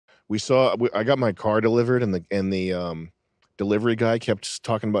I got my car delivered, and the delivery guy kept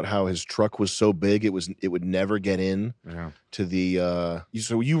talking about how his truck was so big it would never get in to the.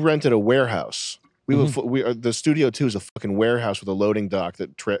 So you rented a warehouse. The studio too is a fucking warehouse with a loading dock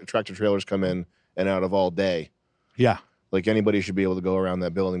that tractor trailers come in and out of all day. Yeah, like anybody should be able to go around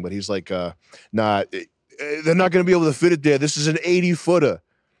that building. But he's like, nah, they're not going to be able to fit it there. This is an 80-footer.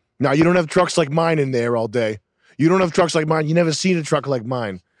 Now you don't have trucks like mine in there all day. You don't have trucks like mine. You never seen a truck like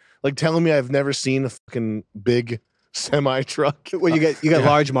mine. Like telling me I've never seen a fucking big semi truck. Well, you get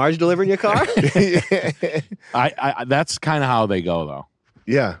large Marge delivering your car. I that's kind of how they go though.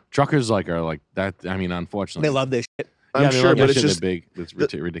 Yeah, truckers are like that. I mean, unfortunately, they love this shit. I'm sure, but it's just big. It's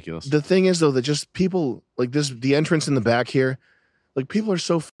ridiculous. The thing is though that just people like this. The entrance in the back here, like people are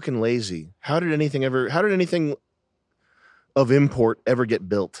so fucking lazy. How did anything of import ever get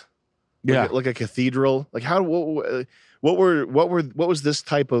built? Like a cathedral. Like what was this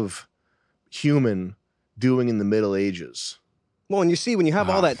type of human doing in the Middle Ages? Well, and you see when you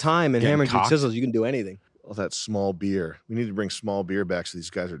have all that time and hammers and chisels, you can do anything. All that small beer. We need to bring small beer back so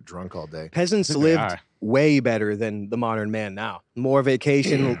these guys are drunk all day. Peasants lived way better than the modern man now. More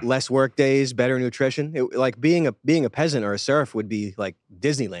vacation, less work days, better nutrition. Like being a peasant or a serf would be like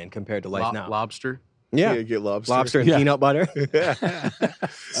Disneyland compared to life now. Lobster. Yeah, you get lobster and peanut butter.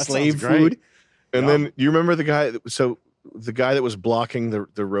 Slave food. And then you remember the guy? So the guy that was blocking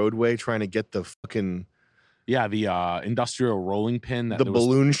the roadway, trying to get the fucking the industrial rolling pin. The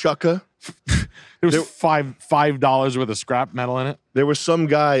balloon shucka. There was $5 worth of scrap metal in it. There was some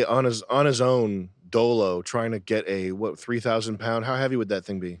guy on his own dolo trying to get a 3,000 pound. How heavy would that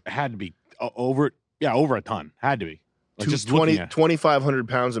thing be? It had to be over a ton. Had to be. Like just 2,500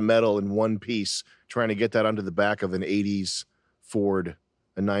 pounds of metal in one piece, trying to get that onto the back of an 80s Ford,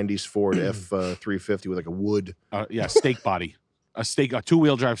 a 90s Ford F350 with like a wood. Stake body. A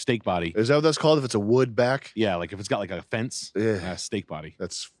two-wheel drive stake body. Is that what that's called? If it's a wood back? Yeah, like if it's got like a fence. Yeah, stake body.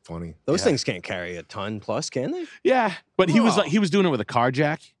 That's funny. Those things can't carry a ton plus, can they? Yeah, but he was doing it with a car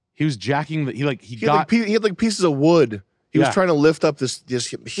jack. He was jacking he had like pieces of wood. He was trying to lift up this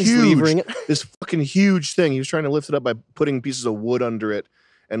huge fucking huge thing. He was trying to lift it up by putting pieces of wood under it.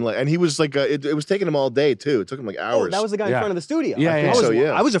 And he was like, it was taking him all day too. It took him like hours. Oh, that was the guy in front of the studio.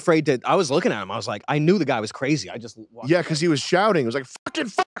 I was afraid to. I was looking at him. I was like, I knew the guy was crazy. I just because he was shouting. It was like fucking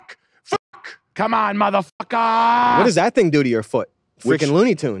fuck, come on, motherfucker. What does that thing do to your foot? Freaking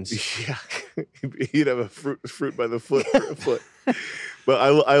Looney Tunes. Yeah, he'd have a fruit by the foot for a foot. But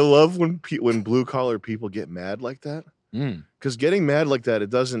I love when blue collar people get mad like that. Because getting mad like that,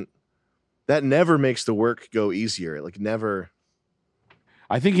 that never makes the work go easier. Like never.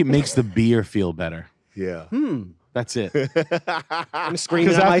 I think it makes the beer feel better. Yeah. That's it. I'm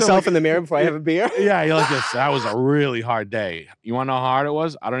screaming at myself in the mirror before I have a beer. Yeah, you're like this. That was a really hard day. You want to know how hard it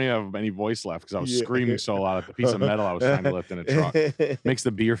was? I don't even have any voice left because I was screaming so loud at the piece of metal I was trying to lift in a truck. Makes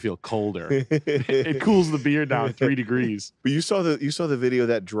the beer feel colder. It cools the beer down 3 degrees. But you saw the video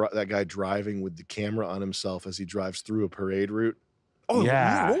that guy driving with the camera on himself as he drives through a parade route. Oh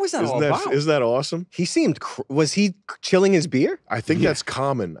yeah, what was that all about? Isn't that awesome? He seemed. Was he chilling his beer? I think that's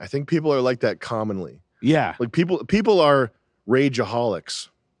common. I think people are like that commonly. Yeah, like people are rageaholics.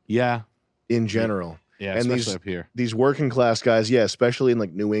 Yeah, in general. Yeah, and especially up here. These working class guys, especially in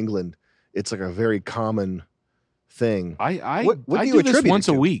like New England, it's like a very common thing. What do you do attribute this once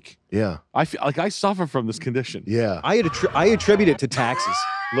it to? a week. Yeah, I feel like I suffer from this condition. Yeah, I attribute it to taxes.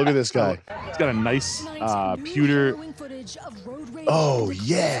 Look at this guy. He's got a nice pewter. Oh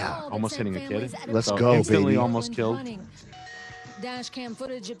yeah, almost hitting a kid. Let's go, instantly baby. Almost killed. Dash cam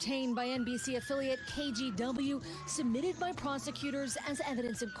footage obtained by NBC affiliate KGW, submitted by prosecutors as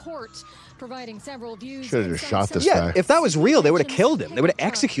evidence in court, providing several views. Should have just shot this guy. Yeah, if that was real, they would have killed him. They would have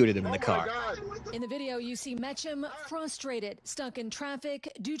executed him in the car. In the video, you see Metcham frustrated, stuck in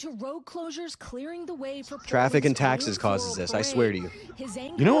traffic due to road closures clearing the way for traffic and taxes causes this. I swear to you.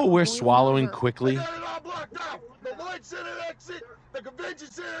 You know what we're swallowing quickly? The Lloyd Center exit, the Convention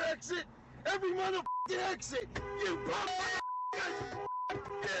Center exit, every motherfucking exit. You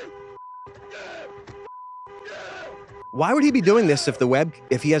Why would he be doing this if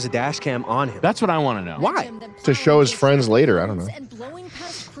he has a dash cam on him? That's what I want to know. Why? To show his friends later. I don't know. He's blowing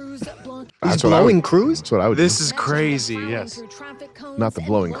crews? That's what I would do. This is crazy. Yes. Not the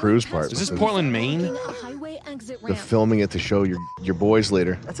blowing crews part. Is this Portland, Maine? The filming it to show your boys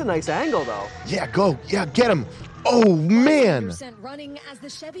later. That's a nice angle, though. Yeah, go. Yeah, get him. Oh, man. Yeah,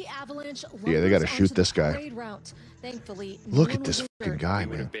 they got to shoot this guy. Look at this fucking guy,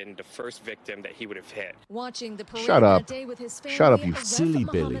 man. Been the first victim that he would have hit. Shut up. Shut up, you silly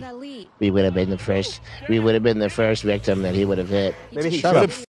Billy. We would have been the first victim that he would have hit. Maybe he Shut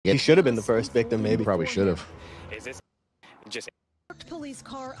up. He should have been the first victim, maybe. Probably should have. Is this just Police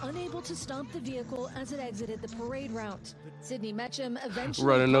car unable to stop the vehicle as it exited the parade route. Sidney Metcham eventually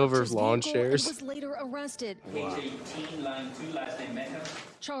running parked over his lawn vehicle and chairs. was later arrested.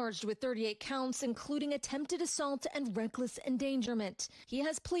 Charged with 38 counts, including attempted assault and reckless endangerment. He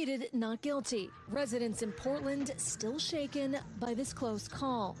has pleaded not guilty. Residents in Portland still shaken by this close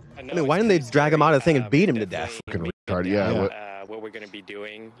call. I mean, why didn't they drag him out of the thing and beat him to death? Fucking retard, yeah. what we're going to be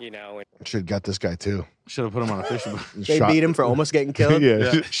doing, you know? Should have got this guy too. Should have put him on a fishing boat. They beat him for almost getting killed?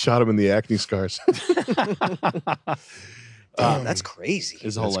 Yeah, shot him in the acne scars. That's crazy.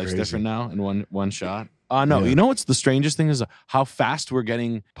 His whole That's life's crazy. different now in one shot. No, Yeah. you know what's the strangest thing is how fast we're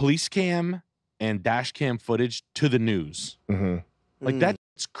getting police cam and dash cam footage to the news. Mm-hmm. Like that's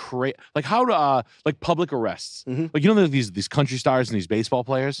crazy. Like how to like public arrests. Mhm. Like you know these country stars and these baseball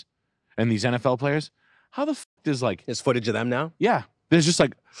players and these NFL players. How the f is like There's footage of them now? yeah? There's just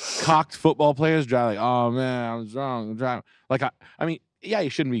like cocked football players driving. Like, oh man, I was wrong. I'm driving. Like I mean, yeah, you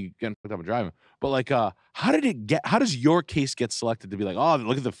shouldn't be getting fucked up and driving. But like, how did it get? How does your case get selected to be like, oh,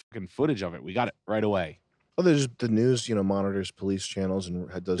 look at the fucking footage of it. We got it right away. Oh, there's the news, monitors police channels and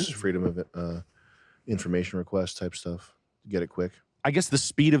does freedom of information request type stuff to get it quick. I guess the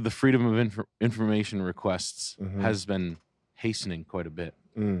speed of the freedom of information requests Mhm. has been hastening quite a bit.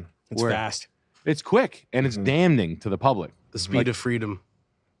 It's Where- fast. It's quick and it's Mhm. damning to the public. The speed of freedom.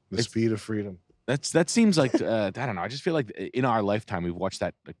 The speed of freedom. That seems like I don't know. I just feel like in our lifetime we've watched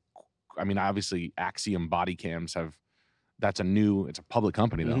that. Like, I mean, obviously, Axiom body cams have. It's a public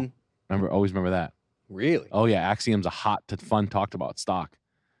company though. Mhm. Always remember that. Really? Oh yeah, Axiom's a hot to fun talked about stock.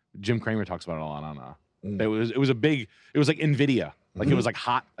 Jim Cramer talks about it a lot on. Mm. It was a big. It was like Nvidia. Like it was like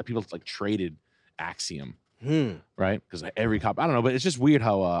hot. People like traded Axiom. Right? Because every cop, I don't know, but it's just weird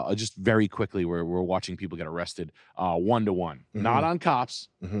how just very quickly we're watching people get arrested 1-to-1, not on cops.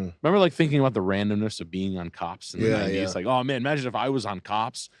 Remember, like thinking about the randomness of being on cops in the 90s. Yeah. Like, oh man, imagine if I was on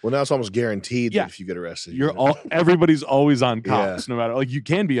cops. Well, now it's almost guaranteed Yeah. that if you get arrested, Everybody's always on Yeah. cops, no matter like you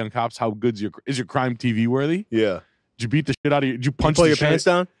can be on cops. How good's is your crime TV worthy? Yeah. Did you beat the shit out of you? Did you punch Pull the your shit- pants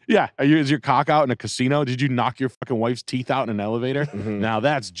down? Yeah. Is your cock out in a casino? Did you knock your fucking wife's teeth out in an elevator? Now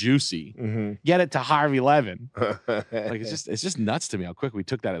that's juicy. Get it to Harvey Levin. Like it's just nuts to me how quick we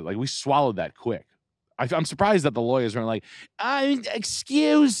took that. Like we swallowed that quick. I'm surprised that the lawyers weren't like,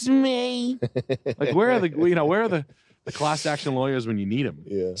 excuse me. Like where are the class action lawyers when you need them?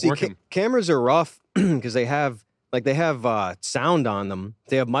 Yeah. See, cameras are rough because they have sound on them.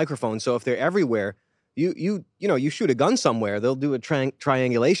 They have microphones, so if they're everywhere, you shoot a gun somewhere, they'll do a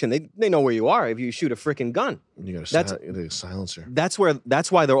triangulation. They know where you are if you shoot a freaking gun. You got a silencer. That's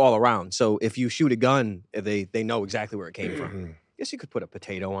why they're all around. So if you shoot a gun, they know exactly where it came from. Guess you could put a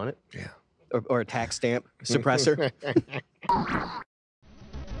potato on it. Yeah. Or a tax stamp suppressor.